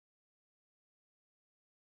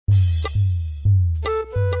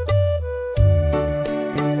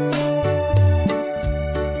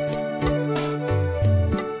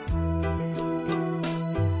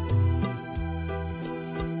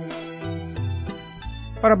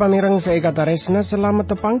Para pamirang saikataresna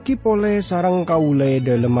selamat tepangki pole sarang kaule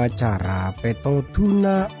dalam acara Peto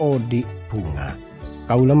Tuna Odik Bunga.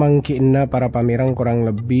 Kaula mangkiinna para pamirang kurang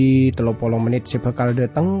lebih 30 menit sebekal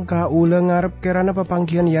dateng kaula ngarep kerana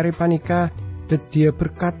pepanggian yari panika dedia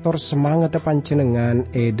berkator semangat panjenengan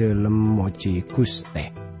dalam moji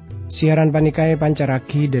Guste. Siaran panikai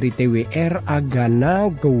pancaraki dari TWR Agana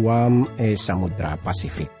Guam Samudra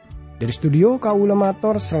Pasifik. Dari studio kaula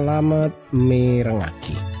matur selamat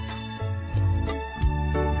mirengaki.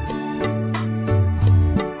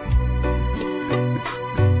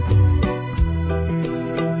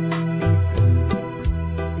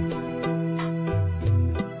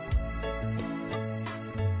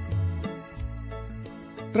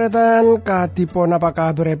 Tretan katipun apa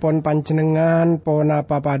kabaripun panjenengan pon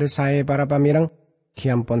apa pada saya para pamireng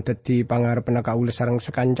kiampun tedi pangarepen kaula sareng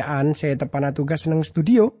sekancaan saya tepana tugas nang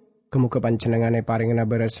studio. Kemuka panjenengane paringna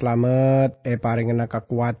beres slamet, paringna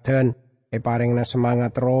kakuatan, paringna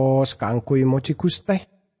semangat terus kaangkui moci Guste.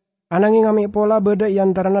 Ananging ngami pola beda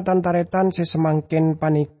yantarana tantaretan sesemangkin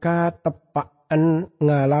panika tepaan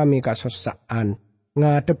ngalami kasosaan,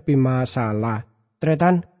 ngadepi masalah.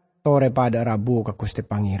 Tretan tore pada Rabu ke Gusti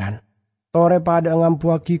Pangeran. Tore pada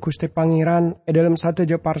ngampuaki Gusti Pangeran dalam satu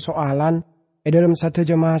je persoalan, dalam satu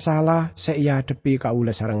je masalah seiadepi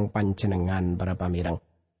kaula sareng panjenengan para pamirang.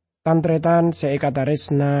 Tantretan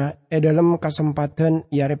seikataresna dalam kesempatan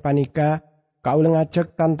yare panika kaula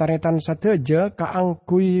ngajak tantaretan sateja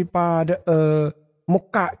kaangkui pada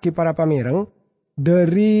muka ki para pamireng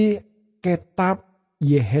dari kitab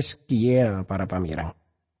Yehezkiel para pamirang.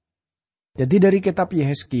 Jadi dari kitab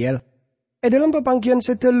Yehezkiel dalam pepanggian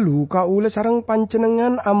sedelu kaula sareng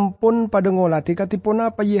panjenengan ampun pada ngolati katipun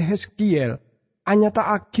apa Yehezkiel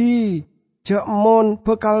anyata aki jakmon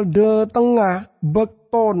bekal de tengah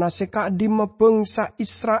bekto naseka di bangsa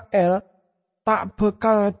Israel tak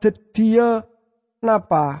bekal dedia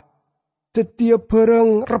napa dedia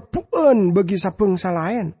bareng rebuan bagi sabangsa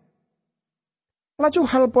lain. Laju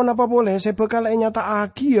hal pun apa boleh saya bekal nyata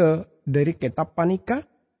ya dari kitab panika.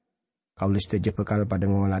 Kaulis teja bekal pada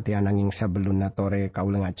ngolati ananging sebelum natore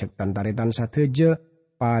kaula ngajak tantaretan sateja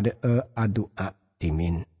pada adua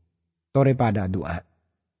dimin. Tore pada adua.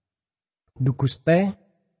 Duguste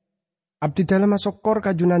abdi dalem masokor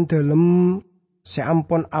kajunan dalem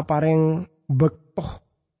seampun apareng bektoh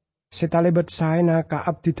setalebet saena ka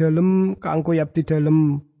abdi dalem kaangkoy abdi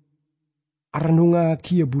dalem arnunga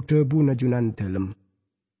kia budabu najunan dalem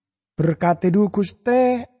berkate du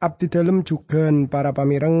Guste abdi dalem jugan para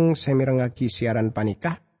pamireng semirengaki siaran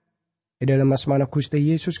panikah dalam asmana Guste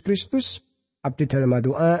Yesus Kristus abdi dalem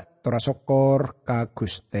doa tora sokor ka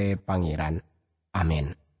Guste Pangeran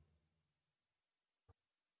amin.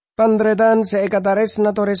 Tandretan seikatares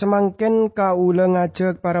natore semangken kaula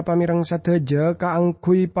ngajak para pamirang sadeja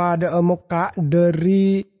kaangkui pada muka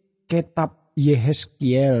dari kitab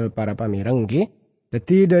Yehezkiel para pamirang nggih.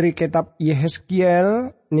 Jadi dari kitab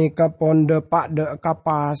Yehezkiel nika ponde pada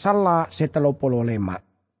kapasal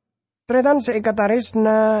 35. Tretan seikatares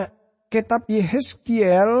na kitab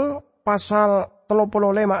Yehezkiel pasal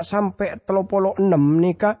 35 sampai 36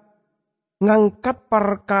 nika ngangkat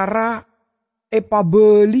perkara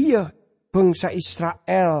epabelia bangsa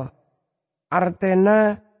Israel.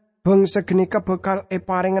 Artena bangsa genika bekal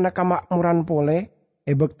paring kamakmuran pole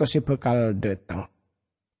bekto si bekal datang.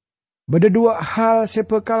 Beda dua hal si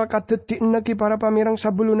bekal kadetik naki para pamirang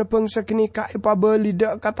sabeluna bangsa genika epabeli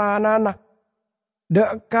dek katahanana.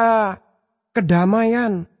 Dek ka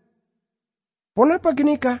kedamaian. Pon apa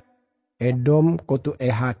genika? Edom kotu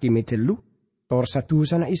hakimi telu. Tor satu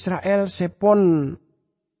sana Israel sepon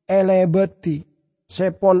elebeti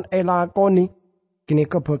sepon elakoni kini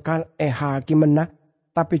kebekal hakimena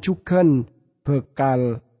tapi juga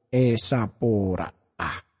bekal sapora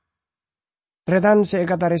tretan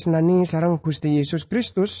seikataris nani sarang Gusti Yesus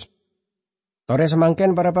Kristus tore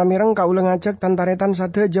semangken para pamireng kaula ngajak tantaretan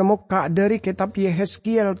sadeja muka dari kitab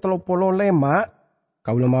Yehezkiel 35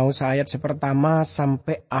 kaula mau ayat sepertama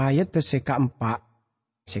sampai ayat seka-4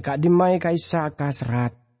 seka dimai kaisa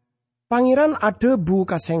kasrat Pangeran ada bu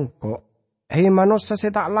kasengko, manusia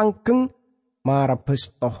setak langgeng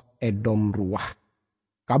marabes toh edom ruah.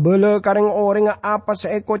 Kabele kareng orang apa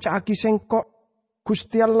seeko caki sengko,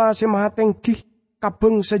 Gusti Allah semaha tengkih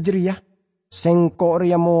kabeng sejeriah, sengko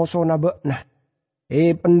ria moso nabekna,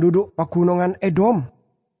 penduduk pagunungan Edom.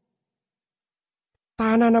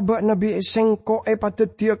 Tanah nabak nabi sengko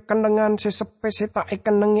padet dia kenengan sesepe seta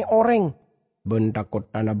kenengi oreng. Bentakot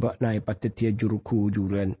tanah bak na padet dia juruku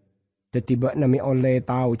juren. Detiba nami oleh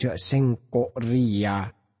tahu jak sengko ria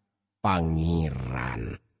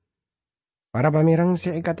pangeran. Para pamirang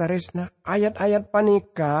seikataresna ayat-ayat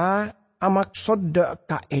panika amaksod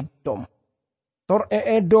ka Edom. Tor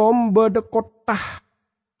Edom bedekotah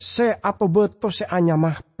se atau beto se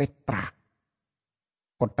anyamah Petra.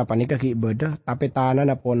 Kota panika ki beda tapi tanah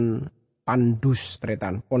pon tandus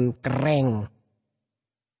tretan pon kereng.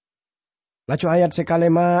 Lacu ayat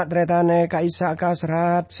sekalema tretane kaisa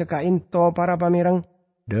kasrat sekainto para pamirang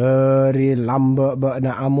dari lambe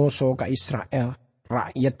bakna amoso ka Israel.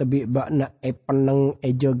 Rakyat tebi bakna peneng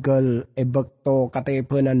jegel bekto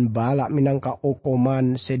katepenan balak minangka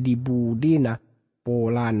okoman sedibudina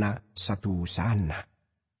polana satu sana.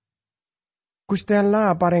 Gusti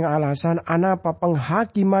Allah pareng alasan anapa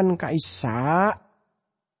penghakiman kaisa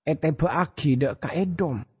beaki dek ka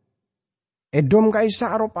Edom. Edom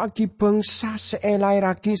kaisa aropagi bangsa seelai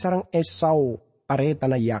ragi sarang Esau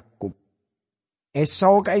aretana Yakub.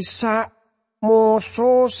 Esau kaisa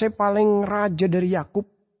moso sepaling raja dari Yakub.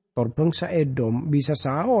 Tor bangsa Edom bisa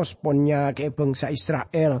saos ponnya ke bangsa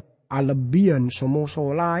Israel alebian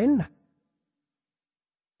somoso lain.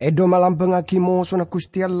 Edom alam bengaki moso na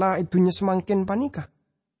Gusti Allah itunya semakin panika.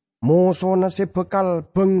 Moso na sebekal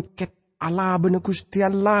bengket ala bena Gusti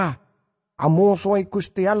Allah. Amoso ay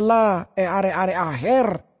Gusti Allah are-are akhir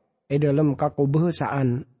dalam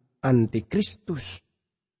kakobahasaan antikristus.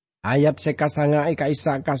 Ayat sekasanga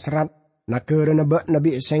kaisa kasrat nakere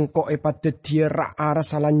nabi sengko padet ra ara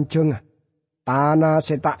salanjeng. Tanah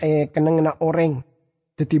setae keneng na oreng.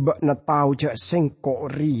 Tetiba na tau jak sengko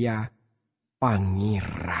ria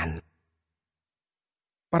pangeran.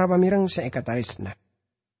 Para pamirang seekatarisna.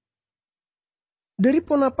 Dari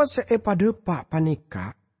ponapa pada pak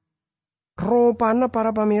panika. Ropana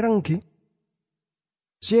para pamirang ki.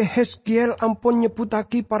 Yehezkiel ampun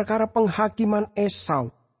nyebutaki perkara penghakiman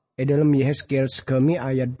Esau. Dalam Yehezkiel segami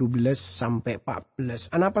ayat 12 sampai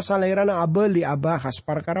 14. Anapa salerana abeli abahas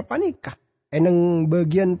perkara panika. Eneng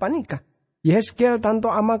bagian panika. Yehezkiel tanto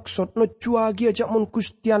amaksud no cuagi aja mun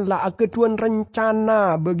Gustian la akeduan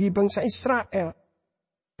rencana bagi bangsa Israel.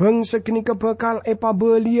 Bangsa kini kebakal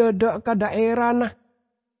belia da ka daerah nah.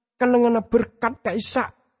 Kenengana berkat kaisa.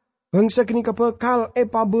 Bangsa kini kebakal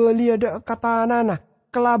belia da ka tanah nah.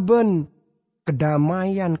 Kelaben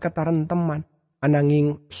kedamaian kataran teman.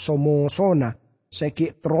 Ananging somosona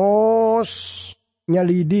seki terus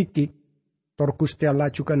nyalidiki. Tor Gustian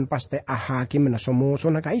lajukan paste ahakim na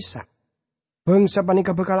somosona kaisa. Bangsa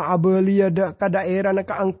panika bakal abelia da ka daerah na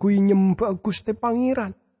kaangkui nyembah Gusti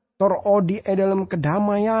Pangeran. Tor odi dalam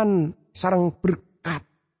kedamaian sarang berkat.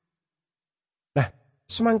 Nah,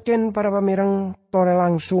 semakin para pamirang tore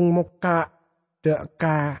langsung muka da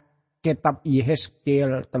ka kitab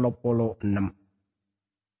Yehezkiel 36.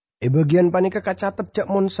 Bagian panika kacatet jak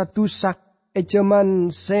mon sadusa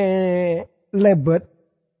jaman se lebet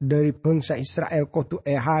dari bangsa Israel kotu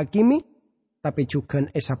hakimi. Tapi juga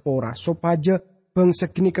esapora sopaja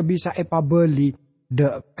bangsa kini kebisa pabeli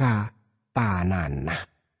deka tananah.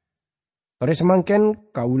 Ore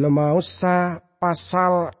semangken kaula mausa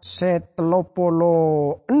pasal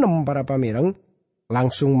 36 para pamirang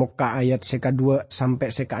langsung muka ayat seka 2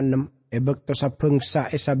 sampai seka 6. Bekto sa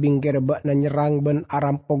bangsa esa bingkir bakna nyerang ben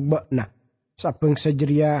arampog bakna. Sa bangsa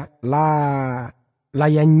jeria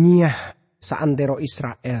layanyah sa antero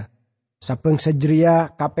Israel. Sabeng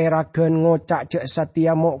sejeria kaperagen ngocak jek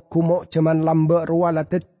satia mo kumok jaman lambe ruala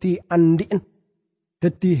deti andien.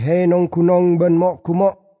 Deti henong gunong ben mo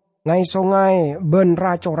kumok ngai songai ben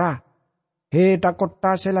racora. He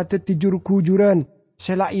takota sela deti juru-kujuran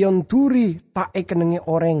sela ion turi tak kenengi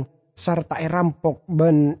oreng serta rampok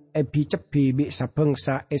ben cepi bi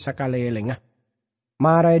sabengsa esa kalelengah.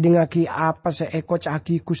 Marai dingaki apa seeko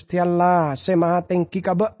caki Gusti Allah semahateng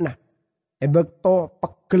kikabekna. Bekto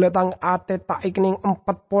pegeletang ate tak ikning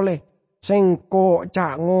 4 pole. Sengko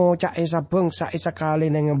cak ngocak esa bangsa esa kali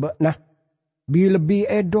nengebek. Nah, bilebi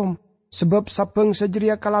Edom. Sebab sabeng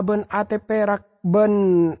sejeria kalaban ate perak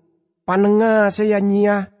ben panenga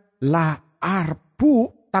seyanyia la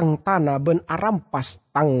arpu tang tanah ben arampas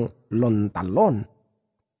tang lontalon.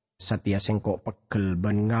 Satia sengko pegel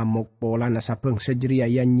ben ngamuk pola na sabeng sejeria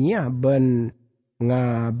yanyia ben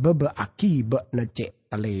ngabebe akibak na cek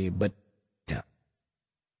telebet.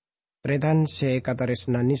 Tretan se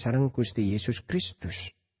kataresnani sareng Gusti Yesus Kristus.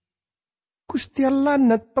 Gusti Allah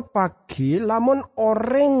netepagi lamun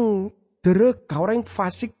orang dereka orang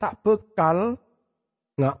fasik tak bekal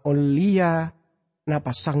nga olia napa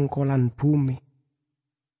sangkolan bumi.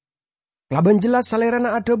 Kelaban jelas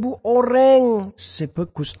salerana adebu orang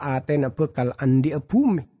sebagus atena bekal andi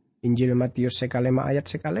bumi. Injil Matius sekalema ayat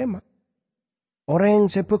sekalema. Orang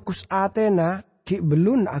sebagus atena ki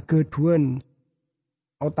belun ageduan.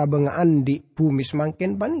 Otabeng andi bumi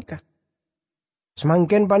semakin panika.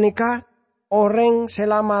 Semakin panika orang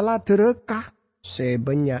selamala derekah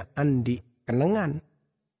sebanyak andi kenengan.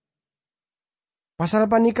 Pasal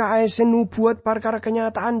panika aesen nubuat perkara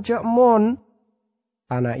kenyataan jekmon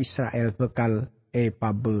tanah Israel bekal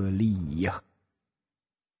pabeliyah.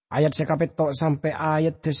 Ayat sekapetok sampai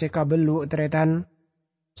ayat sekabelu tretan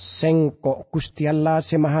sengkok Gusti Allah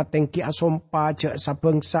semahatengki asompa je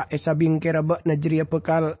sabengsa esabingkira bek najria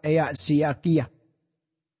bekal siakia.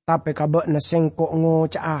 Tapi kabek na sengkok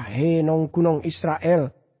ngoca nong kunong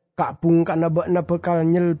Israel kak pung kana bek na bekal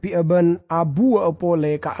nyelpi eben abu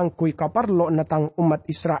apole ka angkui kaparlo natang umat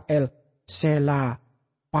Israel sela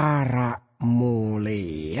para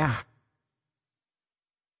mulea.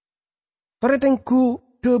 Toretengku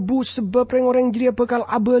debu sebab orang jeria bekal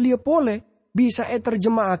abelia pole bisa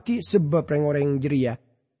terjemahaki sebab orang jeria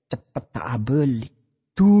cepet tak abeli.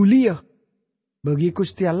 Tulia bagi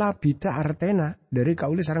Gusti Allah bita artena dari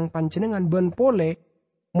kauli sarang panjenengan ben pole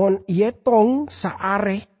mon ietong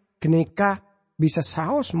saare kenika bisa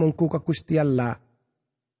saos mengku ka Gusti Allah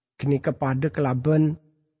kenika pada kelaban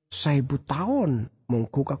 1000 tahun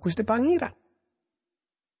mengku ka Gusti Pangeran.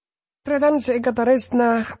 Tretan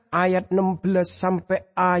seikataresna ayat 16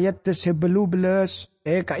 sampai ayat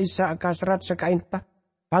 19 kaisa kasrat sekainta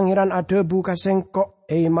Pangeran adebu kasengkok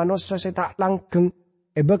manosa setak langgeng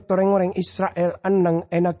ebek toreng-oreng Israel anang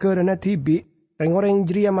negara na tibi reng-oreng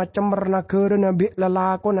jeria macam negara na bi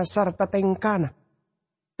lalako na sarta tengkana.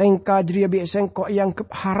 Tengka jeria bi sengkok yang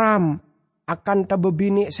haram akan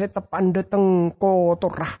tabebini setapan deteng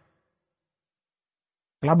kotorah.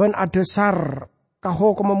 Kelaban ada sar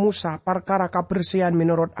kaho koma Musa perkara kebersihan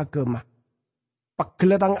menurut agama.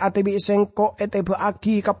 Paggeletang atebi sengkok etebe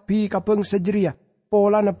agi kabi kabeng sejeria.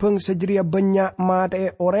 Pola na beng sejeria banyak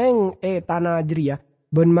mate orang tanah jeria.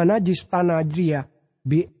 Ben manajis tanah jeria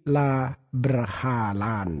bila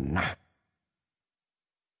berhalana.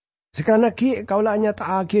 Sekarang lagi kaulanya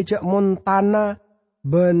tak agi jak montana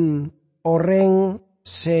ben orang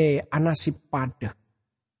se anasib pada.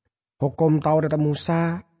 Hukum Taurat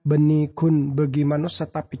Musa benikun bagi manusia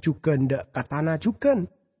tapi juga ndak katana juga.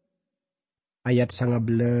 Ayat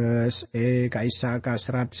 19 kaisa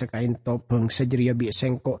kasrat sekain tobeng sejeria bi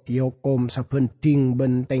sengkok yokom sabending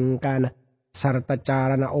bentengkana sarta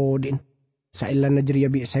cara na odin. Sailan na jeria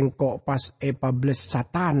bi sengkok pas 15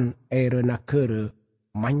 satan renakere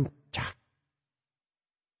manca.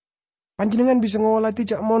 Panjenengan bisa ngolah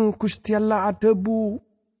tijak mon Gusti Allah adebu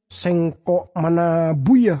sengkok mana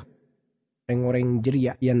buya. Orang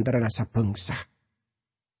jeria yang terasa bangsa.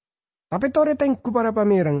 Tapi tore tengku para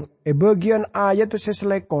pamirang, bagian ayat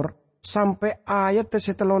seselekor sampai ayat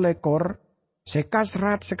setelolekor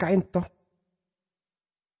sekasrat sekainto.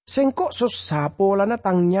 Sengkok sosapo lana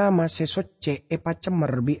tangnya masih soce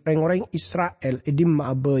pacemer bi orang Israel edim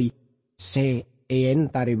maabai se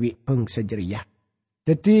taribi bangsa jeria.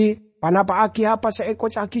 Jadi panapa aki apa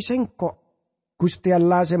seeko caki sengkok. Gusti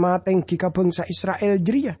Allah semateng kika bangsa Israel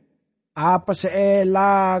jeria. Apa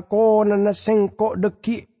seela ko na sengkok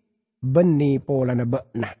deki beni pola na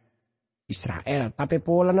bekna Israel tapi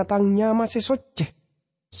pola na tangnya masih soce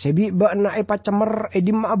sebi bekna pacemer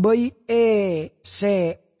edim abai se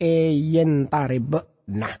yen tare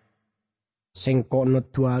bekna sengkok no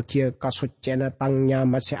tua kia kasoce na tangnya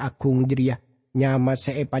masih agung jeria nyama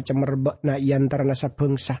se pacemer bekna ian ternasa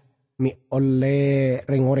bangsa mi oleh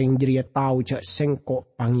reng-oreng jeria tau cek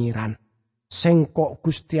sengkok pangeran. Sengkok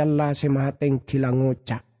Gusti Allah semahateng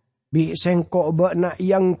kilangoca. Bi sengkok bakna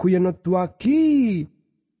yang kuyanot waki.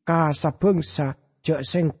 Kasa bangsa cek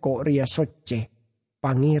sengkok ria soce.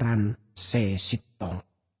 Pangeran se sitong.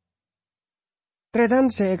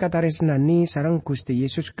 Tretan se kataris nani sarang Gusti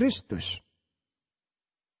Yesus Kristus.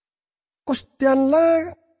 Gusti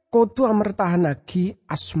Allah kotu amertahanaki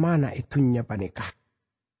asmana itunya panikah.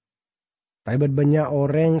 Tapi banyak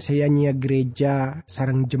orang sayanya gereja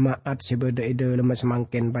sarang jemaat sebeda ide lemas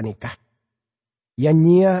mangken panikah.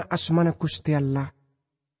 Yanya asmana Gusti Allah.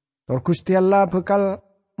 Tor Gusti Allah bekal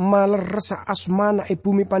maler resa asmana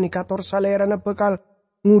bumi panikah tor salerana bekal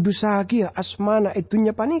ngudusagi asmana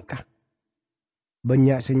itunya panikah.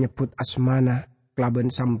 Banyak senyebut asmana kelaban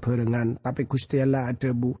samperengan tapi Gusti Allah ada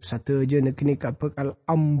bu satu aja nekinika bekal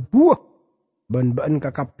ambuh ban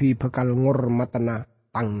kakapi bekal ngormatana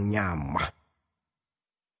tang nyamah.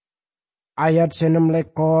 Ayat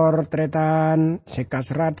 16 tretan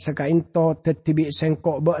sekasrat sekainto tetibi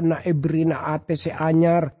sengkok bekna ebrina ate se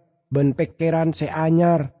anyar ben pikiran se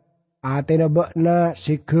anyar. Atena bekna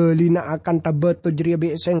segelina akan tabeto jeria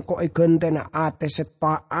be sengko gentena ate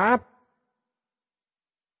setaat.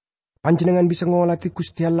 Panjenengan bisa ngolati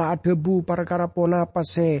Gusti Allah adebu perkara pona apa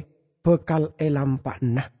se bekal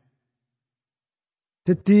elampana.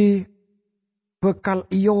 Jadi bekal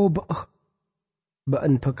iyo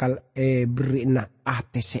ben bekal berina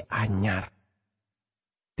ate se anyar.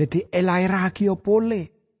 Jadi elairaki opole.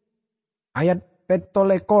 Ayat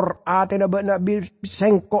petolekor ate na ba nabi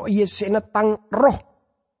sengko iye senetang roh.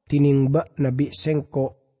 Tining ba nabi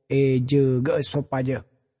sengko jega sopaja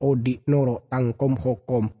odi noro tangkom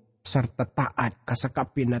hokom serta taat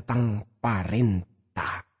kasakapin na tang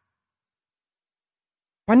parenta.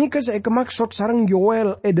 Panika sa ikamaksot sarang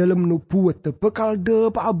Yoel dalam nubuat bekal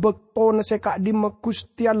de paabekto na seka di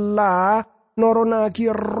makustiala noro na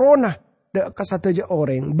kirona da kasataja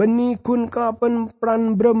orang benikun kapan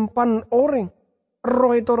peran berempan orang.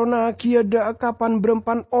 Roy torona kia da kapan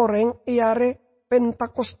berempan orang iare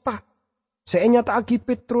Pentakosta. Seenya taaki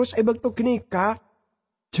Petrus bekto kinika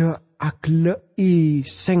ja aglei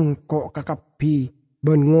sengko kakapi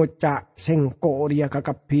ben ngoca sengko ria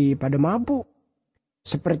kakapi pada mabuk.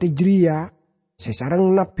 Seperti jeria,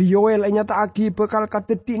 sesarang Nabi Yoel nyata agi bekal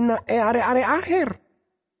katetina are-are akhir.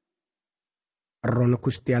 Ron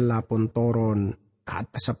Gusti Allah pun toron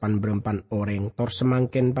katasapan berempan orang tor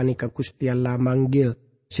semangken panika Gusti Allah manggil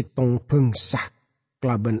sitong bangsa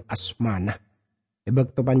kelaben asmana.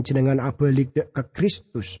 Ebek to panjenengan abalik dek ke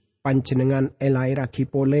Kristus, panjenengan elairaki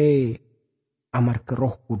pole amar ke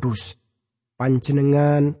Roh Kudus.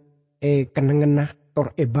 Panjenengan kenengenah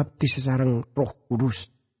tor baptis sareng Roh Kudus.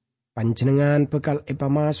 Panjenengan bekal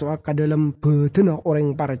pamasuk ke dalam bedena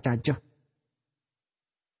orang para cacah.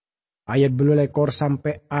 Ayat 12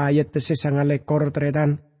 sampai ayat 13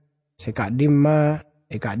 tretan. Seka dima,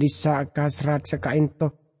 eka disa kasrat seka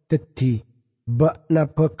into dedi bakna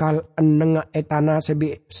bekal enenga etana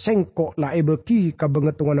sebi sengko la beki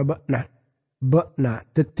kabengetungan bakna. Bakna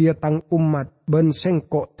detia tang umat ben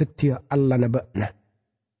sengko detia Allah na bakna.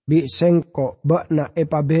 Bi sengko bakna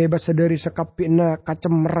bebas dari sekapina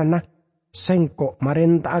kacemrana. Sengko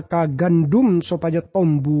marenta aka gandum supaya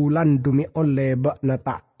tombulan dumi oleh bakna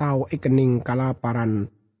tak tahu ikening kalaparan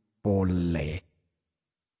pole.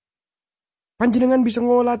 Panjenengan bisa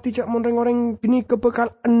ngolati cak monreng-oreng kini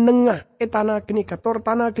kebekal enengah etana kini kator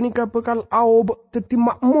tanah kini kebekal aob teti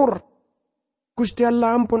makmur. Gusti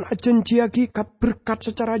Allah ampun ajanjiaki kat berkat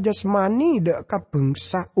secara jasmani dek kat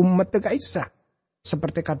bangsa umat teka isa.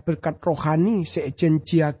 Seperti kat berkat rohani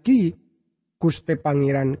sejanjiaki Gusti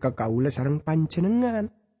Pangeran kekaula sareng panjenengan.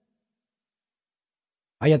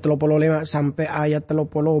 Ayat 35 sampai ayat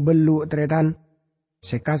 30 belu tretan.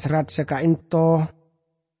 Seka serat seka into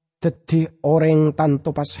dadi orang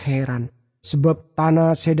tanto pas heran. Sebab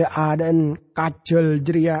tanah seda adan kajel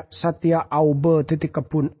jeria satia aube dadi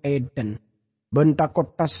kebun Eden. Benta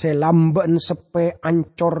kota selamban sepe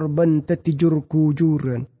ancor ben dadi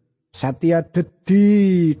jur-gujuran. Satia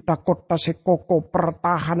dadi takota sekoko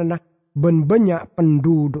pertahanan ben banyak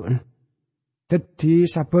penduduk. Dadi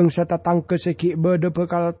sabangsa tatangke segi beda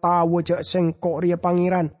bekal tahu jak sengkok ria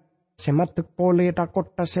pangeran. Sematek pole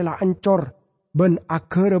takota sela ancor. Ben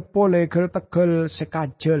agar pole ger tegel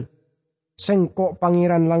sekajel. Sengkok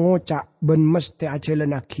pangeran langocak ben mesti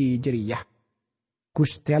ajalan lagi jeriah.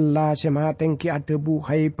 Gusti Allah semateng ki adebu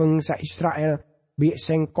hai bangsa Israel. Bi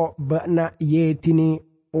sengkok bakna yedini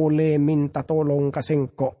pole minta tolong ka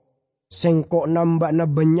sengkok. Sengkok nambak na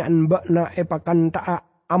banyak mbak na pakan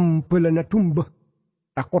ta'a ambel na tumbah.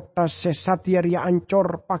 Takota sesatiaria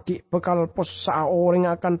ancor paki bekal posa orang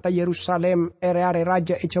akan ta Yerusalem ere-are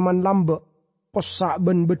raja jaman lambe. Posa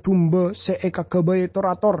ben betumbe seeka kebaya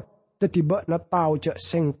torator. Tetiba na tau cek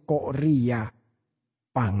sengkok ria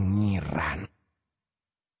pangeran.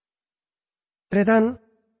 Tretan,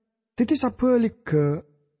 titi sabalik ke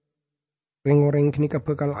reng-oreng kini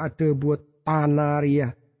bekal ada buat tanah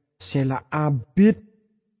ria. Sela abid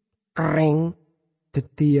kering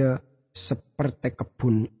detia seperti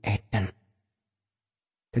kebun Eden.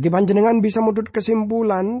 Jadi panjenengan bisa mudut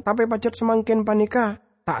kesimpulan tapi pacet semakin panika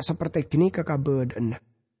tak seperti gini kekabedan.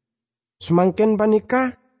 Semakin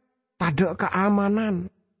panika tak ada keamanan.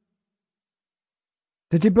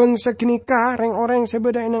 Jadi bangsa kinika reng-oreng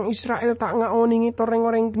sebeda nang Israel tak ngaoningi to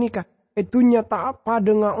reng-oreng kinika. Itunya tak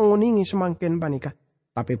pada ngaoningi semakin panika.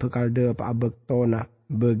 Tapi bekal de pa abektona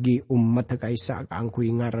bagi umat kaisa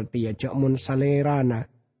kangkui ngarti aja mun salerana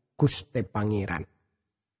Gusti Pangeran.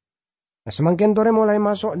 Nah semakin tore mulai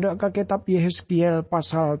masuk dek ke kitab Yehezkiel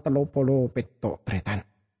pasal 37 tretan.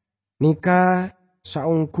 Nika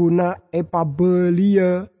saungguna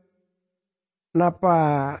epabelia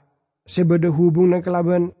napa sebeda hubung na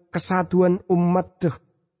kelaban kesatuan umat tuh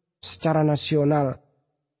secara nasional.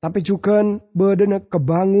 Tapi juga beda na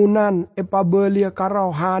kebangunan belia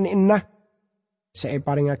karohani nah.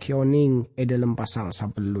 Paring akioning dalam pasal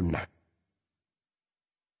sebelumnya.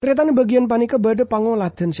 Tretan bagian panika beda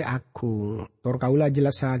pangoladan si agung. Tor kaula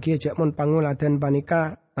jelas lagi aja mon pangoladan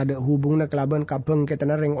panika tada hubungna kelaban kabeng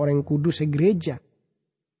ketena orang kudus gereja.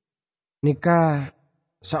 Nika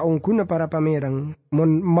saungkuna para pamerang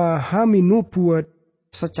mon memahami nubuat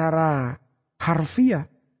secara harfiah.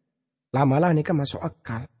 Lamalah nika masuk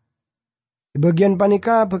akal. Di bagian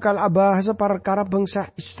panika bekal abahasa perkara bangsa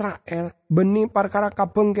Israel. Beni perkara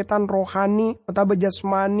kabeng ketan rohani atau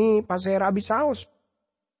jasmani pasera abisaus.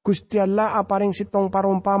 Gusti Allah aparing sitong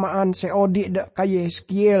parumpamaan seodi dak kaya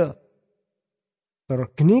Yeskiel.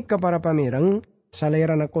 Terkini ke para pamirang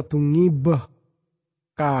salera na kotungibah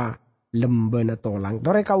ka lemba na tolang.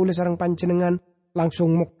 Tore ka uli sarang pancenengan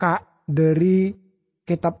langsung muka dari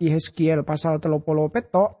kitab Yeskiel pasal 30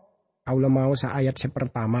 peto. Aula mau sa ayat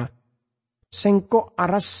pertama. Sengko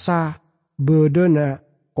arasa bedena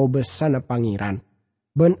kobesana pangiran.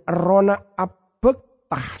 Ben erona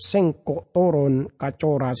tah sengko toron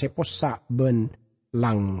kacora seposa ben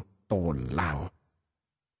lang tolang.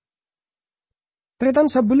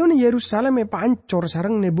 Tretan sebelum Yerusalem pancor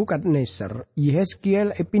sareng Nebukadnezar,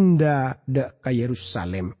 Yeskiel pindah ke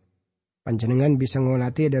Yerusalem. Panjenengan bisa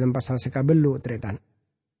ngolati dalam pasal sekabelu tretan.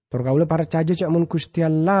 Torkaula para caja cak mun Gusti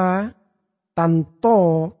Allah tanto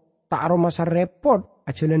tak aroma sa repot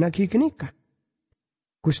ajalan lagi kenika.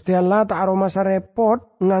 Gusti Allah tak aroma sa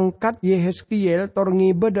repot ngangkat Yeskiel tor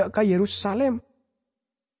ngibedak ke Yerusalem.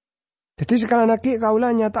 Jadi sekali lagi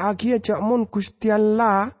kaula nyata aki aja mun Gusti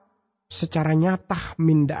Allah secara nyata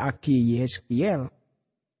minda aki Yeskiel.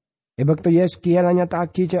 Waktu Yeskiel nyata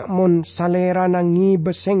aki aja mun salera nangi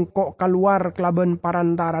besengkok keluar kelaban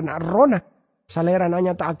parantaran rona. Salera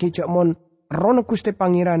nyata aki aja mun rona Gusti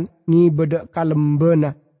Pangeran ngibedak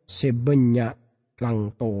kalembena sebanyak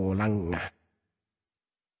lang tolangna.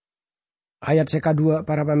 Ayat kedua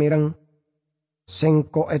para pamirang.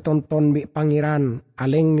 Sengko tonton bi pangeran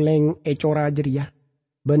aleng-leng cora jeria.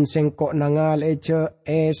 Ben sengko nangal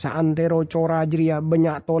saantero cora jeria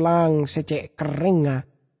banyak tolang secek kerenga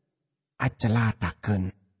acelataken.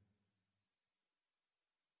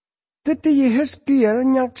 Teti Yeskiel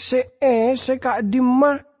nyakse seka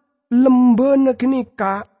dimah lembe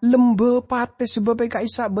nekenika lembe pate sebab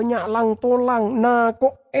kaisa banyak lang tolang na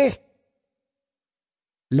kok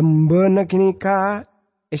lembe na kinika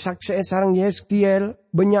sakse sarang Yeskiel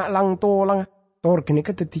banyak lang tolang tor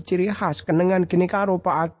kinika teti ciri khas kenengan kinika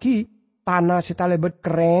rupa aki tanah sitalebet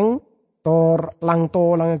kereng tor lang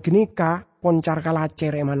tolang kinika poncar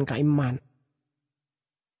kalacer eman kaiman.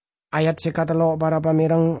 Ayat sekatelo para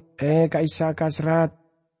pamirang kaisa kasrat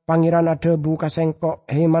pangeran ada buka sengkok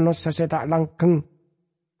manos saseta langgeng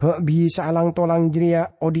bisa lang tolang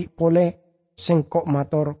jeria odi pole sengkok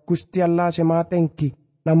mator Gusti Allah sematengki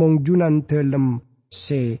namong junan dalam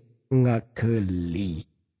se ngageli.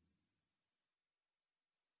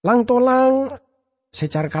 Lang tolang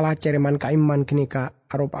secara kalacer man kaiman kenika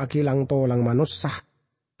arupa aki lang tolang manusah.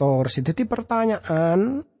 Tor sideti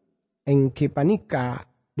pertanyaan engki panika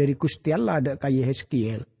dari Gusti Allah ada kaya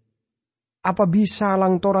Yeskiel. Apa bisa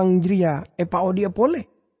lang torang jeria odia pole?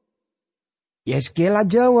 Yeskiel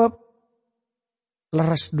jawab.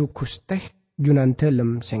 Leres dukus teh junan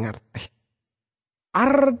dalam sengarteh.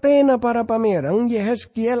 Artena para pamerang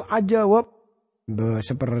Yeskiel ajawab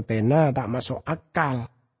sepertena tak masuk akal.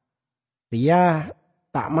 Dia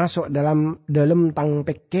tak masuk dalam tang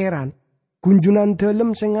pikiran. Kunjunan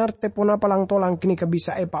dalam sengarte pun apalang tolang kini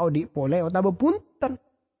kebisa odi pole otaba punten.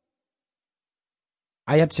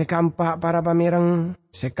 Ayat sekampak para pamerang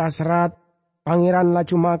sekasrat pangeran la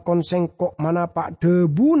cuma konsengkok mana pak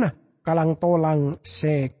debuna kalang tolang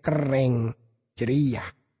sekereng ceria.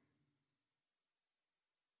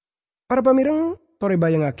 Para pamirang tore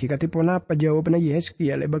bayang aki katipona pajawaban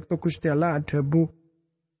Yeskiel bakto Gusti Allah debu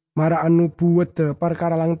mara anu buat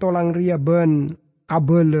perkara lang tolang ria ben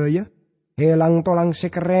kabele ya helang tolang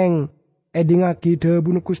sekereng edingaki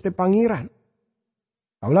debu Gusti Pangeran.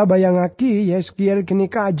 Aula bayang aki Yeskiel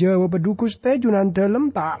kenika jawab bedu Gusti junan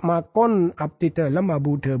dalem tak makon abdi dalem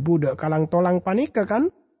abu debu dek kalang tolang panika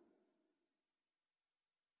kan?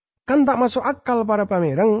 Kan tak masuk akal para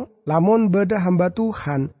pamirang lamun beda hamba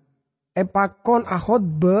Tuhan. Epakon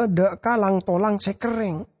ahod dek kalang tolang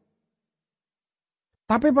sekereng.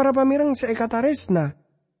 Tapi para pamirang seekataresna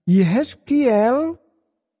Yeskiel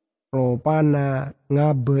ropana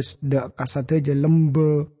ngabes dek kasateja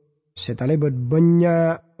lembe setalebet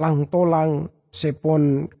banyak lang tolang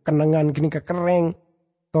sepon kenangan kini kekereng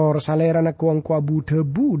tor salerana kuang kuabu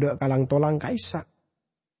debu dak kalang tolang kaisa.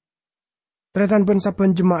 Tretan pun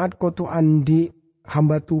saben jemaat kotu andi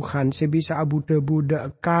hamba Tuhan sebisa abu debu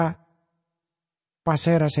dak ka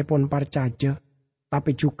pasera sepon parcaja,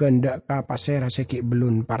 tapi juga ndak ka pasera seki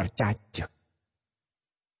belum parcaja.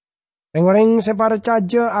 Reng-reng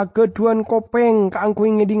separcaja aga duan kopeng kaangku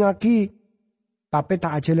ngedingaki, tapi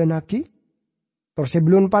tak ajalan lagi. Tor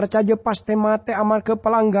sebelum parcaja paste mate amar ke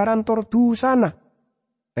pelanggaran tor dusana.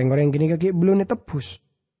 Reng-reng kini kaki belum tebus.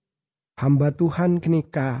 Hamba Tuhan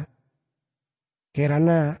kenika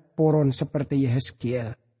kerana poron seperti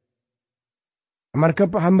Yehezkiel. Amar ke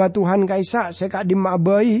hamba Tuhan kaisa seka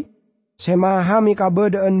dimabai, semahami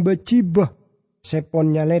kabedaan becibah,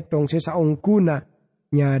 seponnya letong sesaungkuna,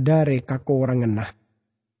 nyadare kakorangenah.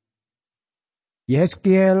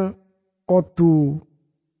 Yehezkiel kotu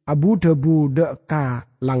abu debu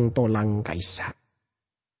deka lang tolang kaisa.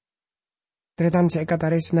 Tretan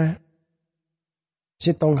sekataresna,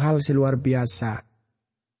 sitong hal si luar biasa,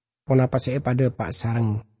 ponapa saya pada pak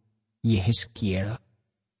sarang Yehezkiel,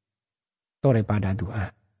 tore pada doa.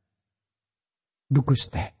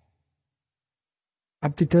 Dukus teh.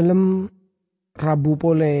 Abdi dalam rabu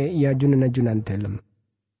pole ya junan dalam.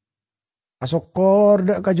 Asokor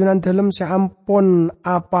dak kajunan dalam seampun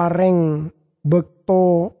apareng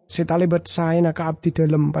bekto setalebet saena ka abdi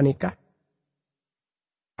dalam panika.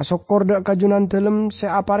 Asokor dak kajunan dalam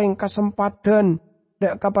seapareng kesempatan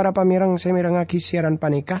dak ka para pamirang semirangagi siaran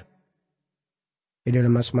panika. Di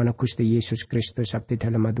dalam asmana Gusti Yesus Kristus abdi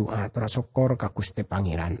dalam doa terasokor ka Gusti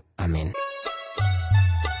Pangeran. Amin.